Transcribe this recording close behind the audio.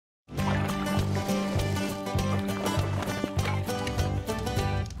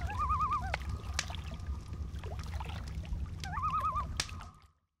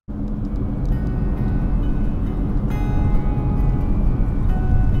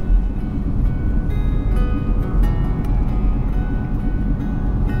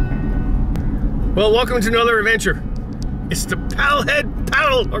Well, welcome to another adventure. It's the Paddlehead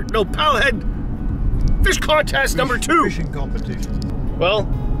Fish Contest number 2. Fishing competition. Well,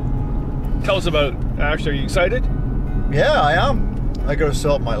 tell us about it. Ash, are you excited? Yeah, I am. I gotta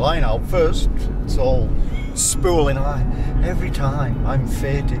sort my line out first. It's all spooling. Every time I'm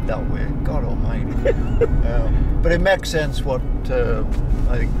fated that way. God almighty. But it makes sense what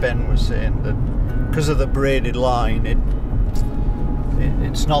I think Ben was saying, that because of the braided line,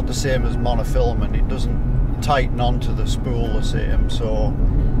 it's not the same as monofilament. It doesn't tighten onto the spool the same. So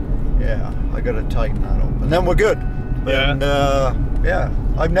yeah, I gotta tighten that up, and then we're good. Yeah. And yeah,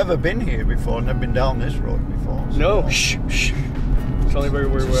 I've never been here before. Never been down this road before. So No. Shh. Tell anybody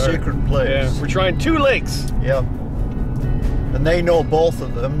where we are. Secret place. Yeah, we're trying 2 lakes. Yep. And they know both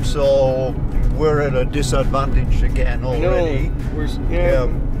of them, so we're at a disadvantage again already. No. Yeah.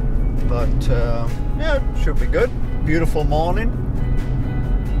 But yeah, it should be good. Beautiful morning.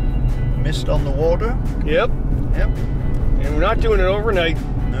 Mist on the water. Yep. Yep. And we're not doing it overnight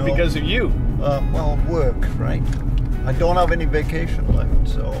because of you. Well, work, right? I don't have any vacation left,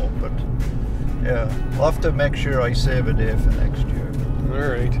 so, but yeah, I'll have to make sure I save a day for next year. All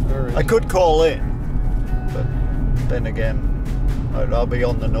right. I could call in, but then again, I'll be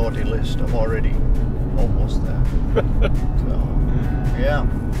on the naughty list. I'm already almost there. So, yeah.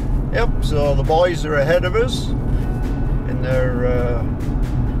 Yep, so the boys are ahead of us in their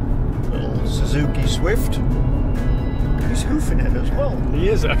little Suzuki Swift. He's hoofing it as well. He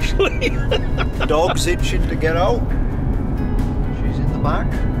is actually. The dog's itching to get out. She's in the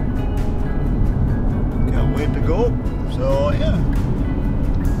back. Can't wait to go. So, yeah.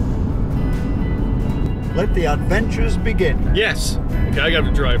 Let the adventures begin. Yes. Okay, I got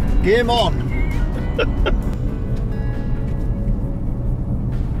to drive. Game on.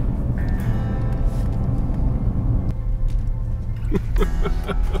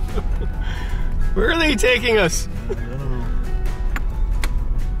 Where are they taking us? I don't know.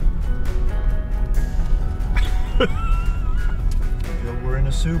 Feel we're in a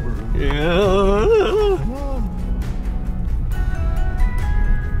Subaru. Yeah. Come on.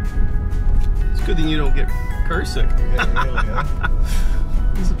 It's good that you don't get car sick. Yeah, really, yeah.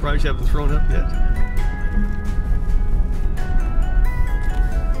 I'm surprised you haven't thrown up yet.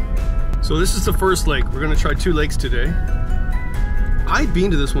 So this is the first lake. We're going to try 2 lakes today. I'd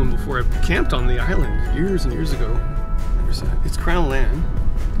been to this one before. I camped on the island years and years ago. It's Crown Land.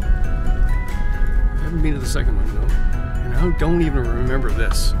 I haven't been to the second one though. And I don't even remember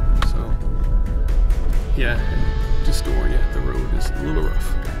this. So, yeah, just to warn you, the road is a little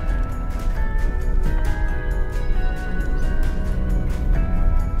rough.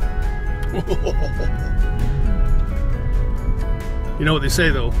 You know what they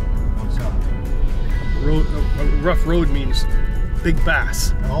say though? What's up? A rough road means big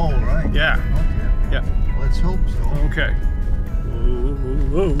bass. Oh, right. Yeah. Okay. Yeah. Let's hope so. Okay.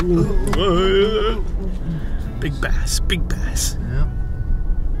 Big bass, big bass. Yeah.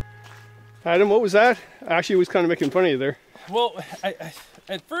 Adam, what was that? Actually, was kind of making fun of you there. Well,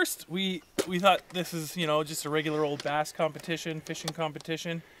 at first we thought this is, you know, just a regular old bass competition, fishing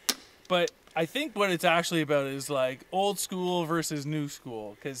competition. But I think what it's actually about is like old school versus new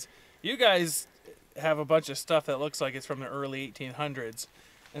school, because you guys have a bunch of stuff that looks like it's from the early 1800s,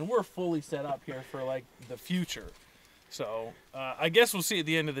 and we're fully set up here for like the future. So I guess we'll see at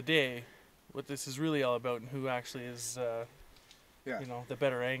the end of the day what this is really all about and who actually is, you know, the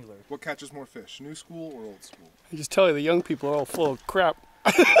better angler. What catches more fish, new school or old school? I just tell you, the young people are all full of crap.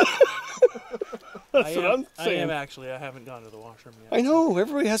 That's what I'm saying. I am actually. I haven't gone to the washroom yet. I know,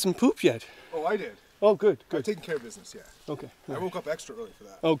 everybody hasn't pooped yet. Oh, I did. Oh, good, I'm good. taking care of business, yeah. Okay. I woke up extra early for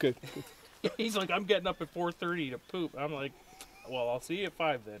that. Oh, good. He's like, I'm getting up at 4:30 to poop. I'm like, well, I'll see you at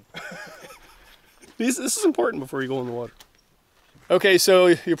 5 then. This is important before you go in the water. Okay, so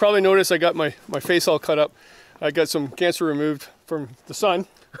you probably noticed I got my face all cut up. I got some cancer removed from the sun.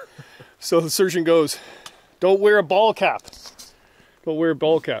 So the surgeon goes, don't wear a ball cap. Don't wear a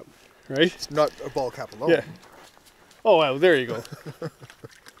ball cap, right? Not a ball cap alone. Yeah. Oh, well, there you go.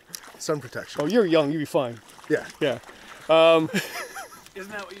 Sun protection. Oh, you're young, you'll be fine. Yeah. Yeah.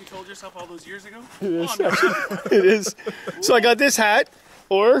 Isn't that what you told yourself all those years ago? It is. It is. So I got this hat,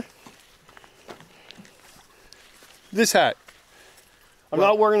 or this hat. I'm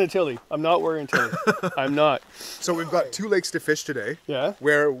not wearing a Tilly. I'm not wearing a Tilly. I'm not. So we've got 2 lakes to fish today. Yeah.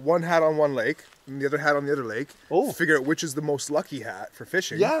 Wear one hat on one lake and the other hat on the other lake. Oh. Figure out which is the most lucky hat for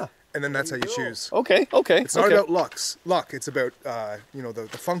fishing. Yeah. And then that's how you choose. Okay, okay. It's not about luck. It's about you know, the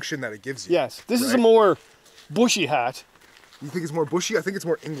function that it gives you. Yes. This is a more bushy hat. You think it's more bushy? I think it's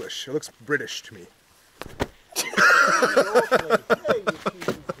more English. It looks British to me.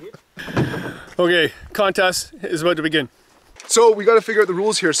 Okay, contest is about to begin. So we got to figure out the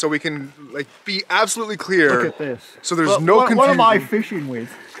rules here so we can like be absolutely clear. Look at this. So there's no confusion. What am I fishing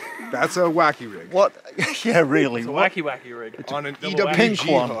with? That's a wacky rig. What? Yeah, really. It's a wacky rig. On an Double EWG pink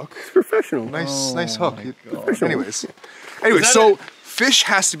one. hook. It's professional. Nice hook. Professional. Anyways, that so fish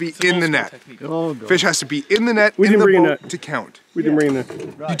has to be in the net. Oh, God. Fish has to be in the net We in didn't the bring a boat net. to count. We didn't bring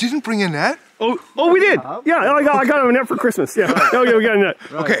that. You didn't bring a net? Oh, we did. Yeah, I got a net for Christmas. Yeah. Oh, yeah, we got a net.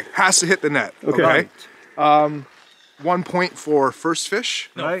 Okay, has to hit the net. Okay. Okay. 1 point for first fish.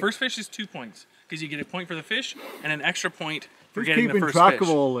 No, Right. first fish is 2 points because you get a point for the fish and an extra point for Who's getting the keeping first track fish. of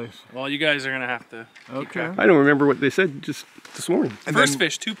all this? Well, you guys are gonna have to. Keep track. I don't remember what they said just this morning. And First then,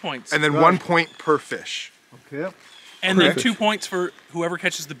 fish, 2 points, And then 1 point per fish. Okay. and then Correct. 2 points for whoever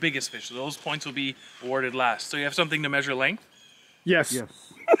catches the biggest fish. So those points will be awarded last. So you have something to measure length. Yes. Yes.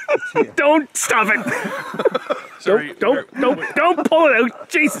 Don't stop it. Sorry, Don't pull it out.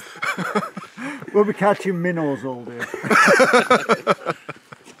 Jesus. We'll be catching minnows all day.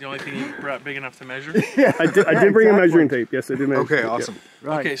 The only thing you brought big enough to measure. I did bring a measuring tape. Yes, I did measure. Okay, awesome.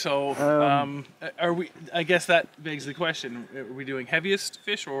 Right. Okay, so are we? I guess that begs the question: are we doing heaviest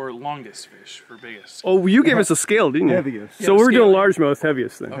fish or longest fish for biggest? Oh, you gave us a scale, didn't you? Heaviest. So Yeah, we're doing scale. largemouth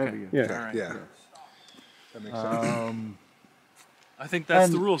heaviest then. Okay. Heaviest. Yeah. All right. Yeah. That makes sense. I think that's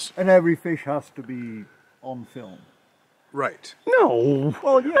the rules. And every fish has to be on film. Right. No.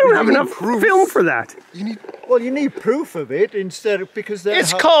 Well, yeah. I don't have need enough proof. film for that. You need. Well, you need proof of it instead of because then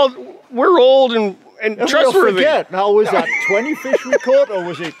It's called we're old and We'll trustworthy. forget. Now, was that 20 fish we caught or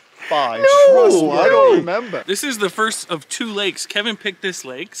was it 5? No, I don't remember. This is the first of 2 lakes. Kevin picked this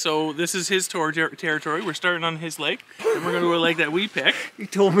lake, so this is his territory. We're starting on his lake, and we're going to a lake that we pick. You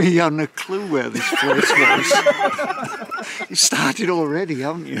told me you hadn't a clue where this place was. You started already,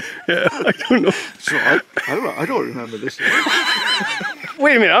 haven't you? Yeah, I don't know. So I don't remember this.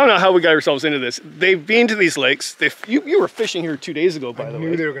 Wait a minute. I don't know how we got ourselves into this. They've been to these lakes. You were fishing here 2 days ago, by I the knew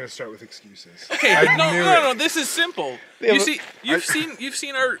way. they were going to start with excuses. Okay, I but knew no. it. This is simple. Yeah, You've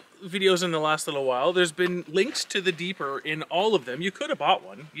seen our videos in the last little while. There's been links to the deeper in all of them. You could have bought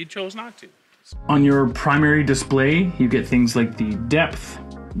one. You chose not to. On your primary display, you get things like the depth,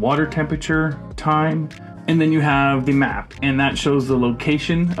 water temperature, time, and then you have the map, and that shows the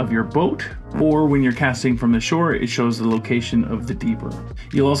location of your boat, or when you're casting from the shore, it shows the location of the deeper.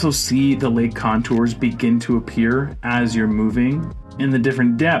 You'll also see the lake contours begin to appear as you're moving, and the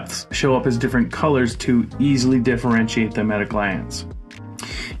different depths show up as different colors to easily differentiate them at a glance.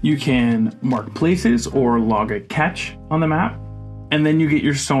 You can mark places or log a catch on the map, and then you get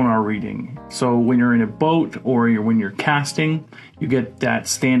your sonar reading. So when you're in a boat or when you're casting, you get that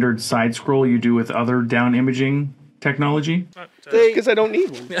standard side scroll you do with other down imaging technology. Because I don't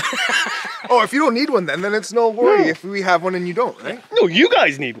need one. Oh, if you don't need one, then it's no worry if we have one and you don't, right? No, you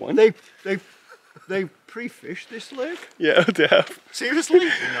guys need one. They pre-fished this lake? Yeah, they have. Seriously?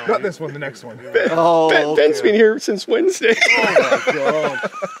 Not this one, the next one. Oh, Ben's been here since Wednesday. Oh my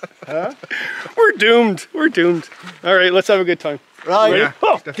God. We're doomed. We're doomed. All right, let's have a good time. Right. Yeah,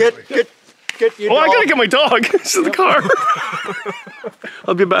 Oh, definitely. Get your Oh, I dog. gotta get my dog. This is the car.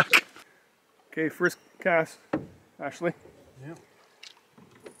 I'll be back. Okay, first cast, Ashley. Yeah.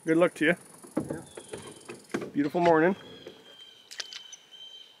 Good luck to you. Beautiful morning.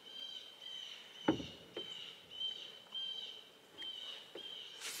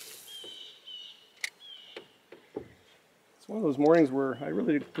 It's one of those mornings where I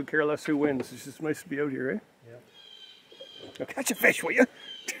really could care less who wins. It's just nice to be out here, eh? Yeah. Now catch a fish, will you?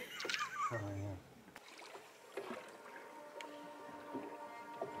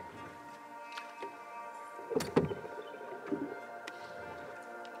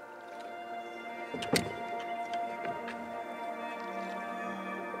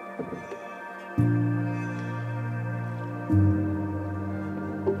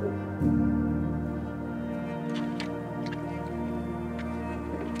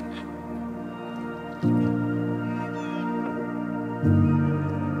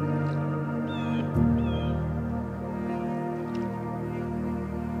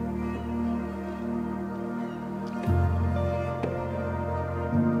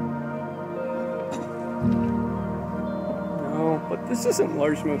 No, but this isn't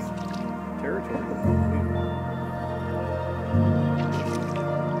largemouth territory.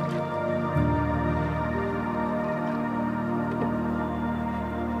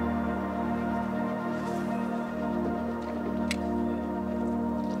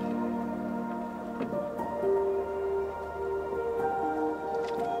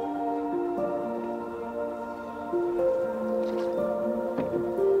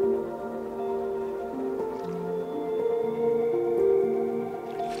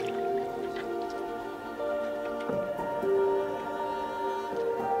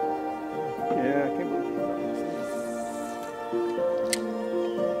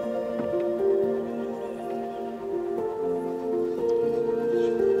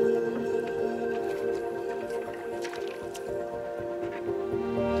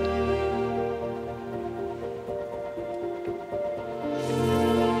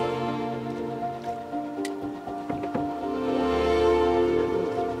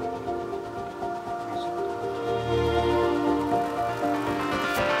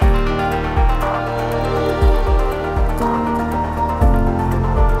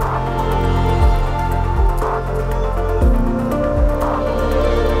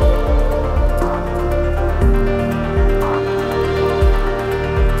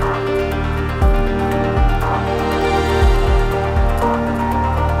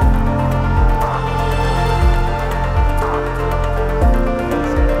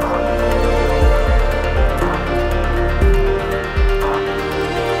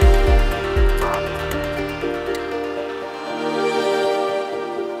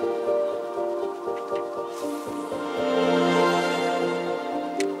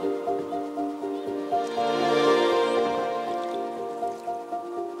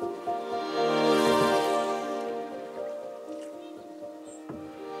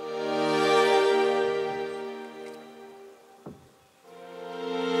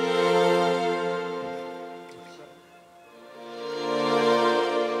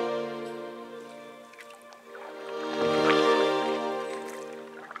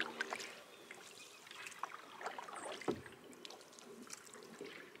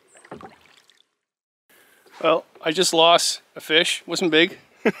 Well, I just lost a fish. Wasn't big,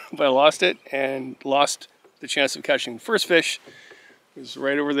 but I lost it and lost the chance of catching the first fish. It was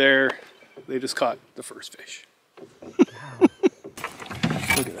right over there. They just caught the first fish. Look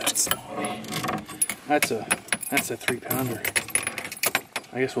at that small. That's a 3-pounder.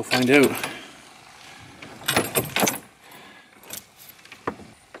 I guess we'll find out.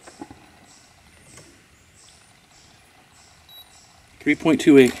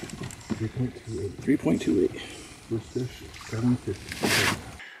 $3.28. 3.28. First fish, 750.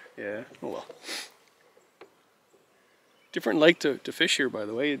 Yeah, oh well. Different lake to fish here, by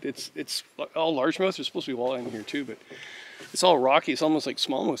the way. It's all largemouth. There's supposed to be walleye in here too, but it's all rocky. It's almost like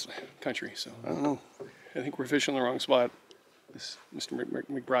smallmouth country. So I don't know. I think we're fishing in the wrong spot. This Mr.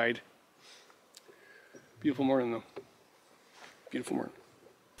 McBride. Beautiful morning though. Beautiful morning.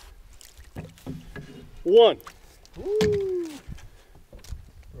 One. Woo!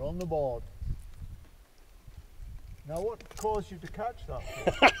 We're on the board. Now what caused you to catch that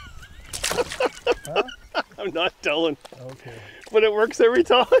fish? Huh? I'm not telling. Okay. But it works every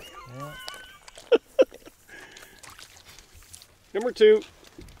time. Yeah. Number 2.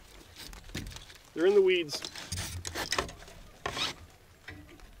 They're in the weeds. I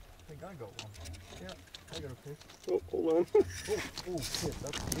think I got one. Yeah, I got a fish. Oh, hold on. Oh shit,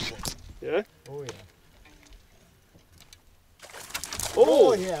 that's a big one. Yeah? Oh yeah.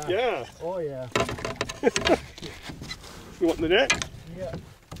 Oh, yeah. Yeah. Oh yeah. You want the net? Yeah.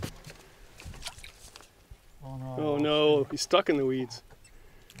 Oh no. Oh no, he's stuck in the weeds.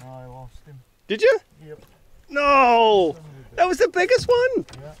 No, I lost him. Did you? Yep. No! That was the biggest one!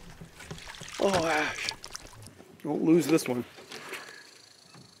 Yeah. Oh, Ash. Don't lose this one.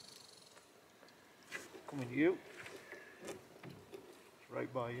 Coming to you. It's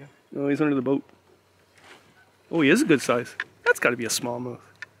right by you. No, he's under the boat. Oh, he is a good size. That's got to be a smallmouth.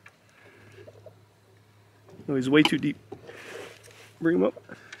 No, he's way too deep. Bring him up.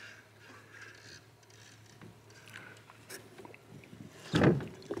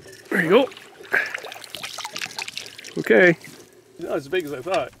 There you go. Okay. He's not as big as I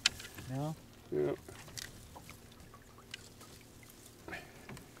thought. No? Yeah.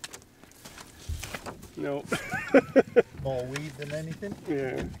 No. More weed than anything.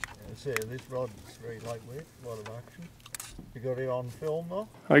 Yeah. I say this rod's very lightweight, a lot of action. You got it on film though?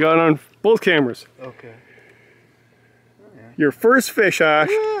 I got it on both cameras. Okay. Your first fish, Ash.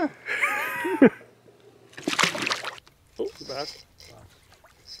 Yeah. Oh, the bass.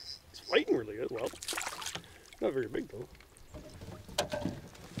 It's fighting really good. Well, not very big though.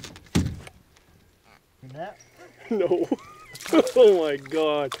 That? No. Oh my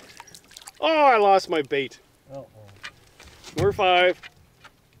god. Oh, I lost my bait. Uh-oh. We're 5.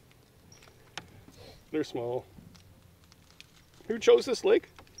 They're small. Who chose this lake?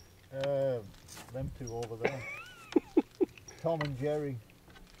 Them two over there. Tom and Jerry.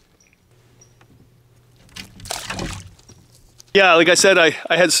 Yeah, like I said, I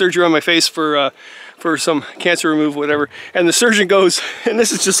had surgery on my face for some cancer removal, whatever. And the surgeon goes, and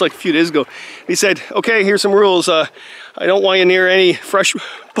this is just like a few days ago, he said, okay, here's some rules. I don't want you near any fresh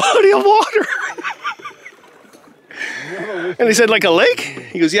body of water. And he said, like a lake?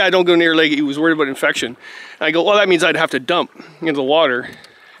 He goes, yeah, I don't go near a lake. He was worried about infection. And I go, well, that means I'd have to dump into the water,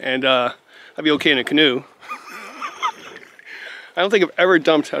 and I'd be okay in a canoe. I don't think I've ever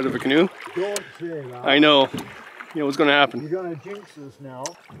dumped out of a canoe. Don't say that. I know. You know what's going to happen. You're going to jinx us now.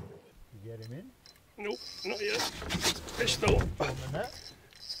 You get him in? Nope, not yet. Fish though. On the net?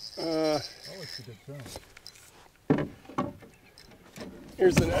 Oh, it's a good turn.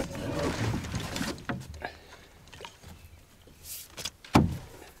 Here's the net.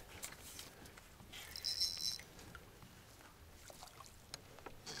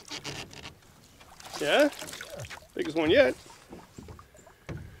 Yeah? Biggest one yet.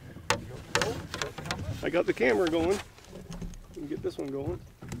 I got the camera going. Let me get this one going.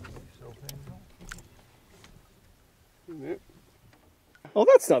 Oh,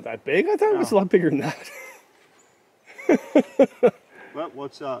 that's not that big. I thought it was a lot bigger than that. Well,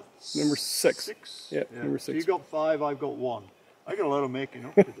 what's that? Number 6. 6? Yeah, number 6. So you got 5, I've got 1. I got a lot of making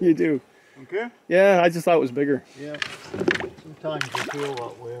up to do. You do. Okay? Yeah, I just thought it was bigger. Yeah. Sometimes you feel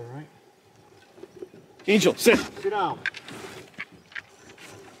that way, right? Angel, sit. Sit down.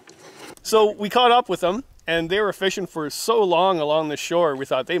 So we caught up with them, and they were fishing for so long along the shore, we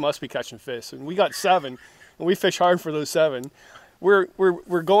thought they must be catching fish. And we got 7, and we fished hard for those 7. We're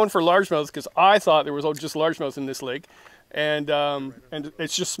going for largemouth because I thought there was just largemouth in this lake, and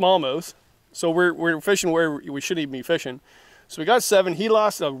it's just smallmouth. So we're fishing where we shouldn't even be fishing. So we got 7. He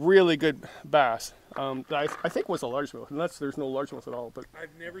lost a really good bass. I think was a largemouth, unless there's no largemouth at all. But I've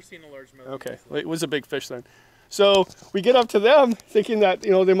never seen a largemouth. okay, it was a big fish then. So we get up to them thinking that,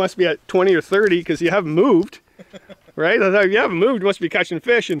 you know, they must be at 20 or 30 because you haven't moved, right? I thought, you haven't moved, you must be catching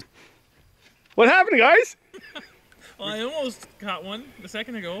fish. And what happened, guys? Well, I almost caught one a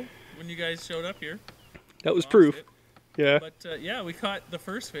second ago when you guys showed up here. That was proof. It. Yeah. But yeah, we caught the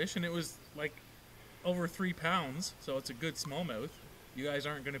first fish and it was like over 3 pounds, so it's a good smallmouth. You guys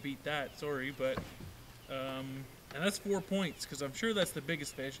aren't going to beat that, sorry, but and that's 4 points because I'm sure that's the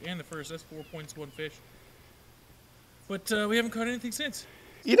biggest fish and the first. That's 4 points, 1 fish. But we haven't caught anything since.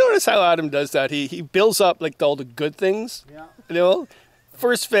 You notice how Adam does that? He builds up like all the good things. Yeah. You know,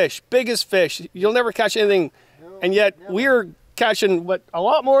 first fish, biggest fish. You'll never catch anything, and yet we're catching what a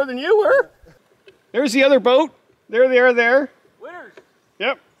lot more than you were. There's the other boat. There they are. There. Winners.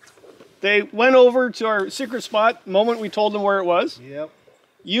 Yep. They went over to our secret spot the moment we told them where it was. Yep.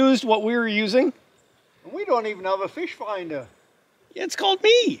 Used what we were using. And we don't even have a fish finder. It's called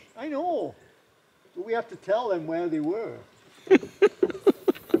me. I know. So we have to tell them where they were.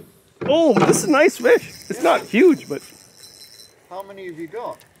 Oh, this is a nice fish. It's not huge, but How many have you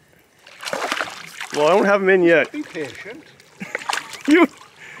got? well, I don't have them in yet. Be patient. You,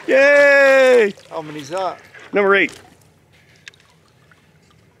 yay! How many's that? Number 8.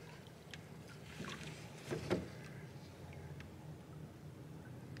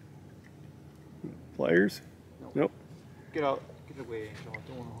 Pliers? Nope. Get out. Get away. I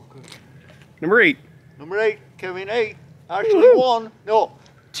don't want to hook it. Number 8. Number 8, Kevin 8. Ashley Woohoo. 1. No,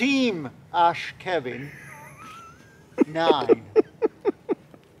 Team Ash Kevin 9.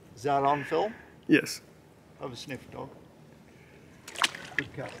 Is that on film? Yes. Have a sniff, dog.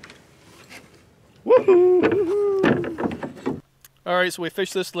 Good cat. Woohoo! All right, so we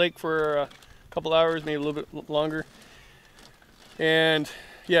fished this lake for a couple hours, maybe a little bit longer. And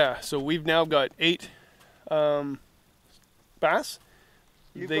yeah, so we've now got 8 bass.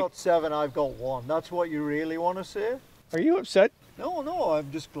 You've got 7, I've got 1. That's what you really want to say? Are you upset? No, no, I'm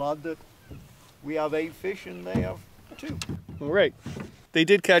just glad that we have 8 fish and they have 2. All right. They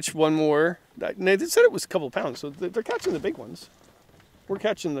did catch one more. They said it was a couple of pounds, so they're catching the big ones. We're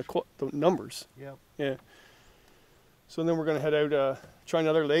catching the numbers. Yep. Yeah. So then we're going to head out, try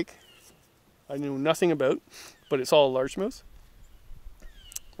another lake I knew nothing about, but it's all largemouth.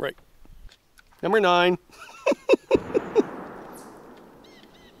 Right. Number 9.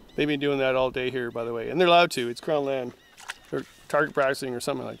 They've been doing that all day here, by the way, and they're allowed to. It's Crown Land. They're target practicing or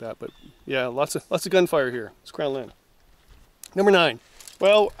something like that. But yeah, lots of gunfire here. It's Crown Land. Number 9.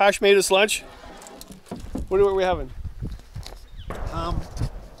 Well, Ash made us lunch. What are we having?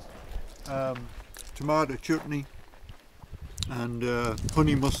 Tomato chutney and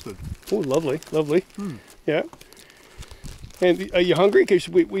honey mustard. Oh, lovely, lovely. Yeah. And are you hungry? Because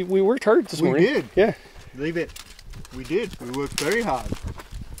we worked hard this morning. We did. Yeah. Leave it. We did. We worked very hard.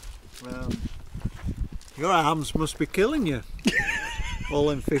 Your arms must be killing you. All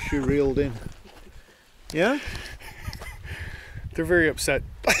them fish you reeled in. Yeah? They're very upset.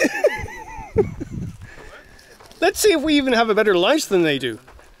 Let's see if we even have a better lunch than they do.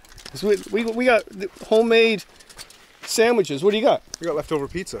 We got homemade sandwiches. What do you got? We got leftover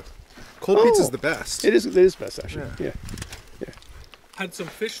pizza. Cold pizza's the best. It is best, actually. Yeah. Had some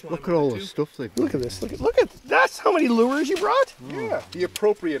fish. Look at all the stuff they've got. Look at this. Look at that's how many lures you brought? Yeah, the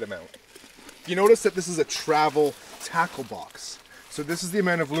appropriate amount. You notice that this is a travel tackle box. So this is the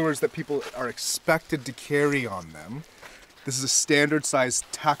amount of lures that people are expected to carry on them. This is a standard size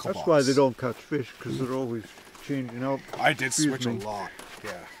tackle box. That's why they don't catch fish, because they're always changing out. I did switch a lot,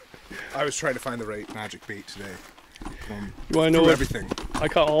 yeah. I was trying to find the right magic bait today. You want to know what everything? I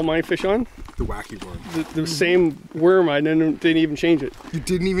caught all my fish on? The wacky worm. The same worm. I didn't even change it. You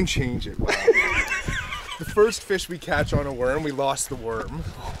didn't even change it. Wow. The first fish we catch on a worm, we lost the worm.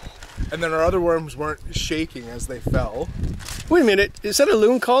 And then our other worms weren't shaking as they fell. Wait a minute. Is that a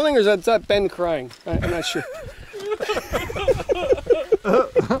loon calling or is that Ben crying? I'm not sure.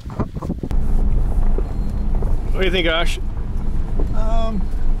 What do you think, Ash?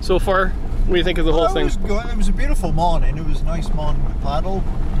 So far, what do you think of the whole thing? It was a beautiful morning. It was a nice morning to paddle.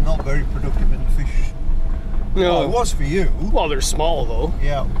 Not very productive in the fish. No. Well, it was for you. Well, they're small though.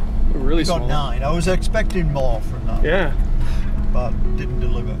 Yeah. They're really We got small. 9. I was expecting more from that. Yeah. But didn't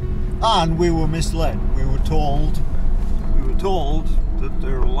deliver. And we were misled. We were told that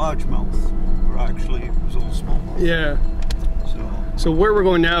they're a largemouth, but actually it was all smallmouth. Yeah. So where we're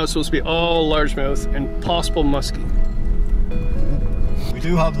going now is supposed to be all largemouth and possible muskie. We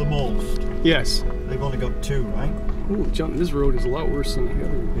do have the most. Yes. They've only got 2, right? Ooh, John, this road is a lot worse than the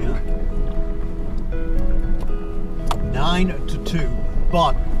other. Yeah. 9-2,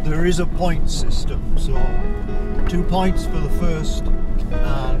 but there is a point system, so 2 points for the first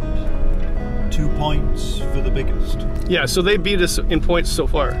and 2 points for the biggest. Yeah, so they beat us in points so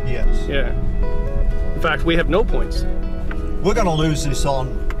far. Yes. Yeah. In fact, we have no points. We're going to lose this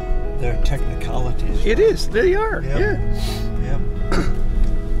on their technicalities. It is. They are. Yep. Yeah. Yep.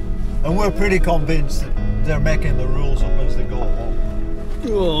 And we're pretty convinced that they're making the rules up as they go along.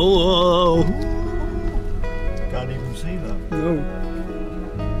 Whoa. Can't even see them. No.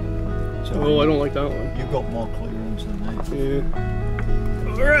 So Oh, I don't like that one. you've got more clearance than they. Yeah.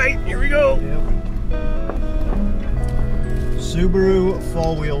 All right, here we go. Yep. Subaru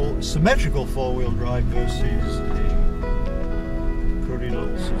four-wheel, symmetrical four-wheel drive versus a pretty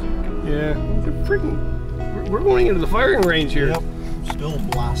little Suzuki. Yeah, they're freaking. We're going into the firing range here. Yep, still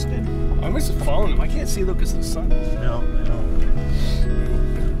blasting. I must have followed him. I can't see though because of the sun. No.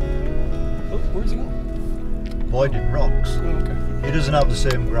 Oh, where's he going? Avoiding rocks. Oh, okay. He doesn't have the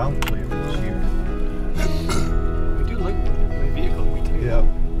same ground clearance here. I do like my vehicle. Let me tell you. Yeah,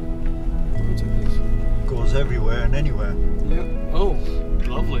 What's like this? goes everywhere and anywhere. Yeah. Oh,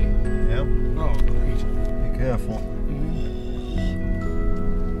 lovely. Yep, Oh, great. be careful.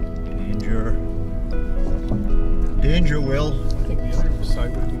 Danger, Will. I think the other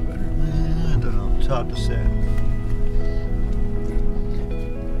side would do better. I don't know, it's hard to say.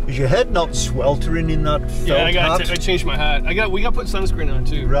 Is your head not sweltering in that felt Yeah, I hat? changed my hat. We got to put sunscreen on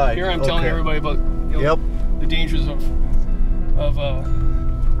too. Right, Here I'm telling okay. everybody about the dangers of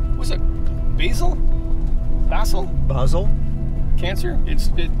what's it? Basil cancer.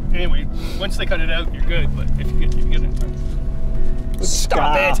 Anyway. Once they cut it out, you're good. But if you get it,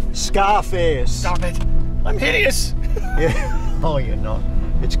 stop it! Scarface. Stop it! I'm hideous. Yeah. Oh, you're not.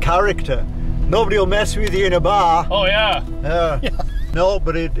 It's character. Nobody will mess with you in a bar. Oh yeah. Yeah. No,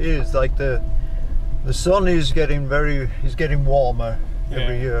 but it is like the sun is getting warmer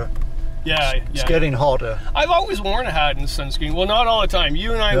every year. Yeah. It's getting hotter. I've always worn a hat and sunscreen. Well, not all the time.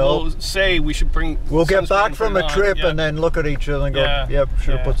 You and I will say we should bring. We'll get sunscreen back from a trip and then look at each other and go, "Yep,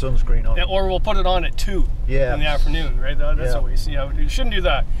 should have put sunscreen on." Yeah, or we'll put it on at 2 in the afternoon, right? That's always. Yeah, you shouldn't do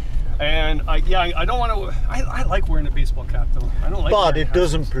that. And I don't want to. I like wearing a baseball cap though. I don't like. But it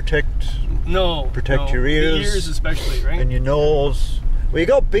doesn't protect your ears, the ears especially, right? and your nose. Well, you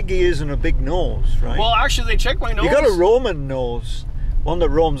got big ears and a big nose, right? Well, actually, they checked my nose. You got a Roman nose, one that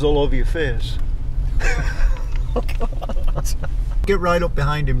roams all over your face. Oh, God. Get right up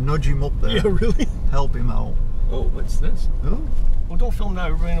behind him, nudge him up there. Yeah, really? Help him out. Oh, what's this? Oh. Well, don't film now.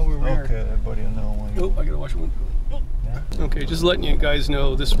 Everybody know we're here. Okay, everybody will know when. Oh, I gotta watch one. Okay, just letting you guys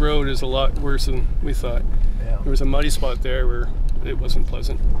know, this road is a lot worse than we thought. Yeah. There was a muddy spot there where it wasn't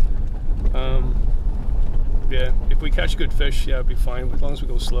pleasant. Yeah, if we catch good fish, yeah, it'd be fine, as long as we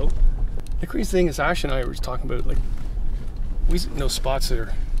go slow. The crazy thing is, Ash and I were talking about, like, we know spots that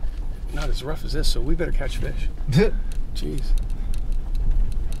are not as rough as this, so we better catch fish. Jeez.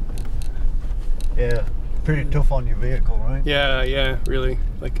 Yeah, pretty tough on your vehicle, right? Yeah, really.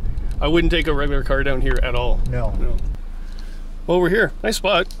 Like, I wouldn't take a regular car down here at all. No. Well, we're here. Nice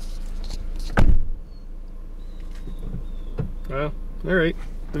spot. Well, all right.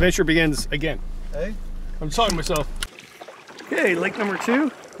 The adventure begins again. Hey? I'm talking to myself. Okay, lake number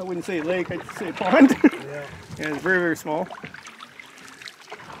 2. I wouldn't say lake, I'd say pond. Yeah. And it's very, very small.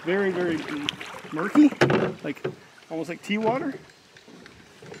 Very, very murky. Like, almost like tea water.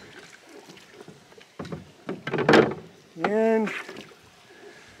 And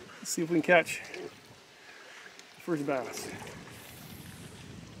let's see if we can catch the first bass.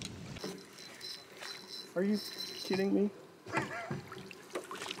 Are you kidding me?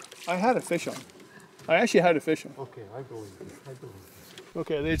 I had a fish on. I actually had a fish on. Okay, I believe you.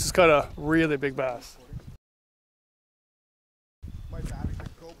 Okay, they just got a really big bass.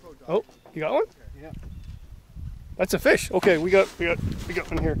 Oh, you got one? Yeah. That's a fish. Okay, we got one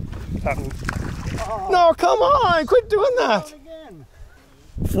here happening. No, come on! Quit doing that.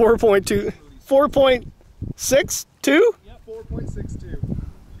 4.2, 4.62. Yeah, 4.62.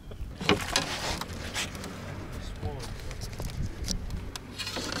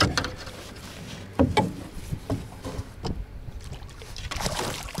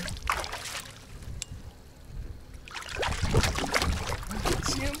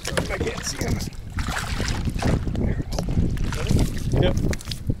 I can't see him. Yep.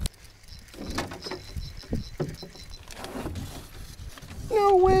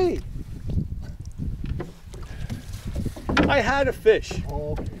 No way. I had a fish.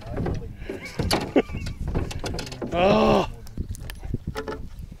 Okay, I believe you. Oh.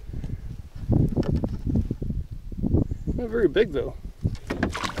 Not very big though.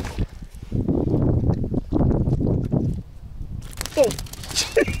 Oh.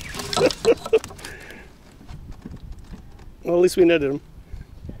 Well, at least we netted him.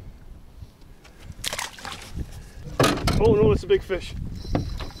 Oh no, it's a big fish.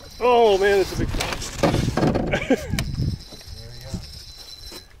 Oh man, it's a big fish.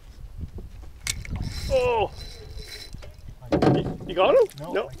 Oh. You got him?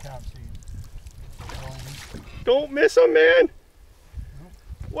 No, I can't see him. Don't miss him, man. Nope.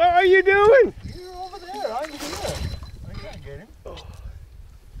 What are you doing? You're over there. I'm here. I can't get him. Oh.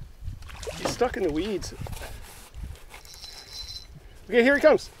 He's stuck in the weeds. Okay, here he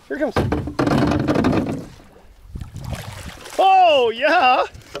comes. Here he comes. Oh, yeah.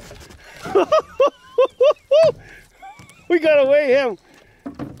 We gotta weigh him.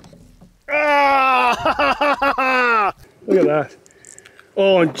 Ah! Look at that.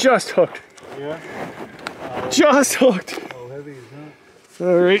 Oh, and just hooked. Yeah. Just hooked. How heavy is that?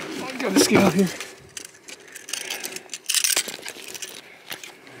 All right, I've got the scale here.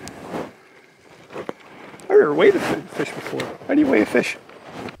 I've never weighed a fish before. How do you weigh a fish?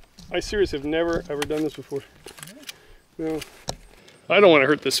 I seriously have never ever done this before. No. I don't want to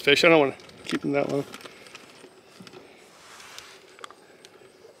hurt this fish. I don't want to keep him that long.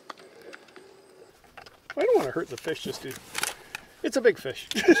 I don't want to hurt the fish, just to. It's a big fish.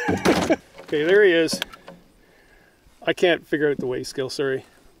 Okay, there he is. I can't figure out the weigh scale, sorry,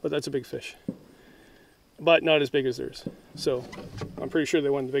 but that's a big fish. But not as big as theirs. So I'm pretty sure they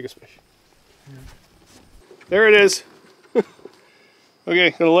won the biggest fish. Yeah. There it is. Okay,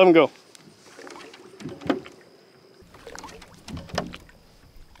 gonna let him go.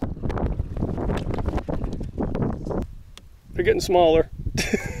 They're getting smaller.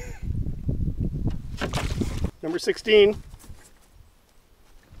 Number 16.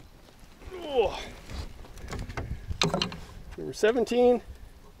 Oh. Number 17.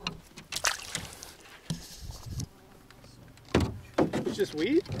 It's just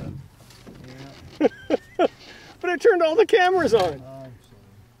weed? Yeah. But I turned all the cameras on.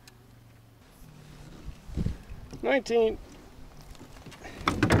 19.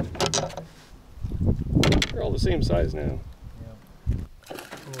 They're all the same size now.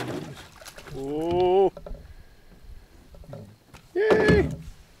 Oh. Yay!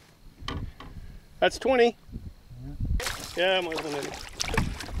 That's 20. Yeah, I'm looking at it.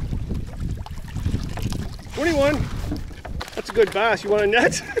 21. That's a good bass. You want a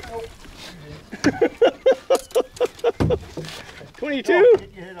net? 22.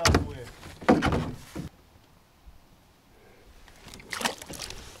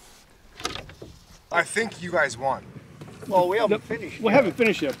 I think you guys won. Well, we haven't finished. We haven't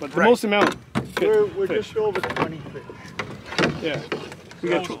finished yet, but the most amount. We're just over 20 fish. Yeah. We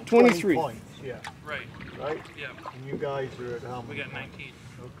got 23. Points, yeah. Right. Right? Yeah. And you guys are at how many? We got 19.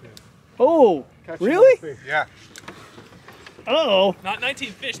 Okay. Oh, Catching really? fish. Yeah. Uh-oh. Not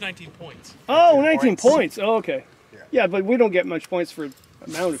 19 fish, 19 points. Oh, 19 points. Oh, okay. Yeah. Yeah, but we don't get much points for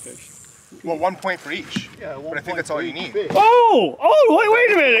amount of fish. Well, 1 point for each. Yeah, but I think that's all you need. fish. Oh,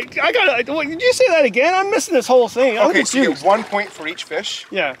 wait a minute. I gotta, did you say that again? I'm missing this whole thing. I'm Okay, so you confused. get 1 point for each fish.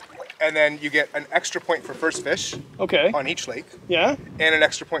 Yeah. And then you get an extra point for first fish Okay. on each lake. Yeah. And an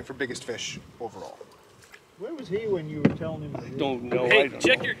extra point for biggest fish overall. Where was he when you were telling him? Don't know. Hey, I don't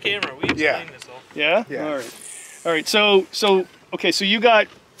check know. your camera. We explained this all. Yeah? Yeah. All right. So okay, so you got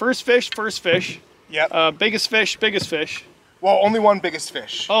first fish. Yep. Biggest fish. Well, only one biggest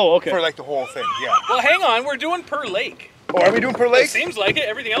fish. Oh, okay. For like the whole thing, yeah. Well, hang on. We're doing per lake. Oh, are we doing per lake? It seems like it.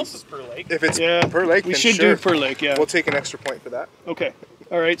 Everything else is per lake. If it's Yeah. per lake, We then should sure. do per lake, yeah. We'll take an extra point for that. Okay.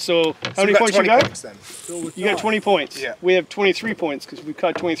 All right, so how So many we points you 20 got? points then. You got 20 points. Yeah. We have 23 points because we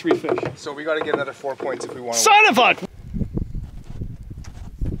caught 23 fish. So we got to get another 4 points if we want to. Son of a!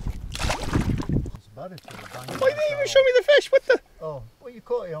 Why didn't you even show me the fish? What the? Oh, well, you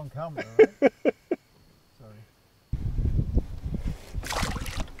caught it on camera, right? Sorry.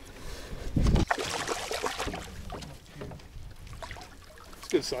 It's a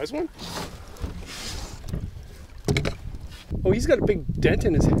good size one. Oh, he's got a big dent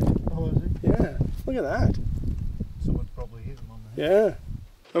in his head. Oh, is it? Yeah, look at that. Someone's probably hit him on the head.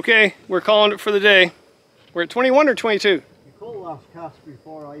 Yeah. Okay, we're calling it for the day. We're at 21 or 22? You called last cast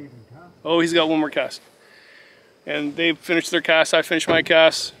before I even cast. Oh, he's got one more cast. And they finished their cast, I finished my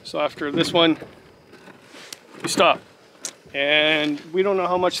cast. So after this one, we stop. And we don't know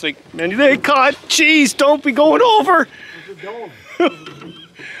how much they caught. Jeez, don't be going over. Where's it going?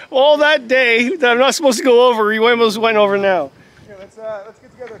 All that day that I'm not supposed to go over, you almost went over now. Yeah, let's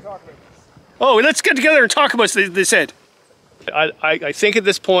get together and talk about this. Oh, let's get together and talk about this, they said. I think at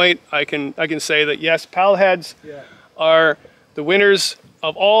this point I can say that yes, Paddleheads are the winners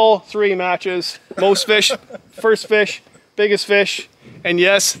of all 3 matches. Most fish, first fish, biggest fish, and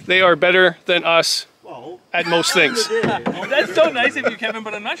yes, they are better than us at most things. Oh, that's so nice of you, Kevin,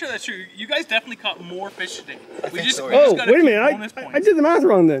 but I'm not sure that's true. You guys definitely caught more fish today. We just Oh, got wait a few minute, bonus I points. did the math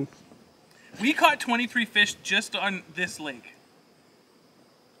wrong then. We caught 23 fish just on this lake.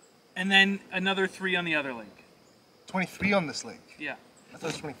 And then another 3 on the other lake. 23 on this lake. Yeah. I thought it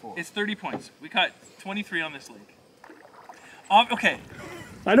was 24. It's 30 points. We caught 23 on this lake. Okay.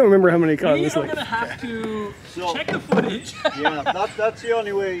 I don't remember how many caught We this are lake. going to have to check the footage. Yeah, that's the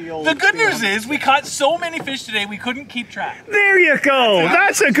only way you'll... The good news is we caught so many fish today we couldn't keep track. There you go.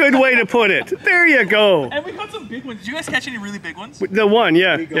 That's a good way to put it. There you go. And we caught some big ones. Did you guys catch any really big ones? The one,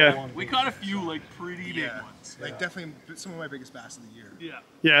 yeah. We caught a few like pretty big ones. Like definitely some of my biggest bass of the year. Yeah.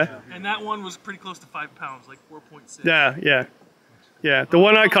 Yeah. And that one was pretty close to 5 pounds, like 4.6. Yeah. The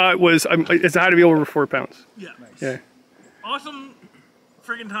one I caught was, it had to be over 4 pounds. Yeah. Yeah. Awesome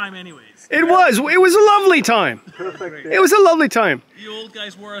friggin' time anyways. It was a lovely time. Perfect. It was a lovely time. You old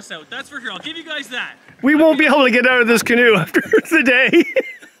guys wore us out. That's for sure. I'll give you guys that. We won't be able to get out of this canoe after the day.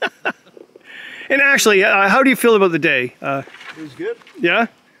 And actually, how do you feel about the day? It was good. Yeah?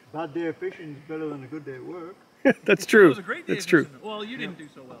 Bad day of fishing is better than a good day at work. That's It true. was a great day. That's true. Well, you didn't do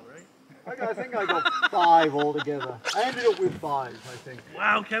so well, right? I think I got 5 altogether. I ended up with 5, I think.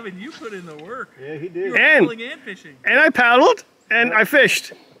 Wow, Kevin, you put in the work. Yeah, he You did. were And- paddling and fishing. And I paddled, and I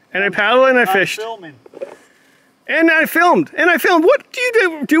fished. And I paddled, and I I'm fished. filming. And I filmed. What do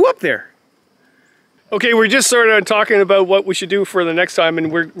you do up there? Okay, we're just sort of talking about what we should do for the next time,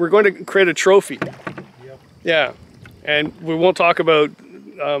 and we're going to create a trophy. Yep. Yeah. And we won't talk about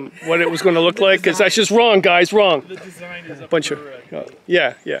what it was going to look like, because that's just wrong, guys, wrong. The design is up Bunch of, for,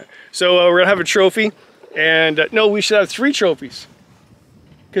 yeah. So we're going to have a trophy, and no, we should have 3 trophies.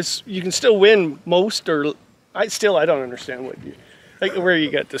 Because you can still win most, or I don't understand what you, like where you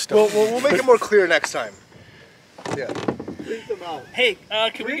get this stuff. We'll make it more clear next time. Yeah. Print them out. Hey,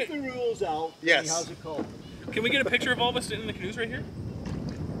 can we Print the rules out. Yes. And how's it called? get a picture of all of us sitting in the canoes right here?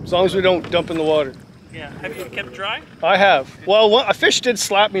 As long as we don't dump in the water. Yeah. Have you kept it dry? I have. Well, a fish did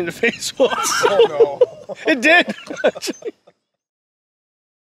slap me in the face once. Oh no. It did.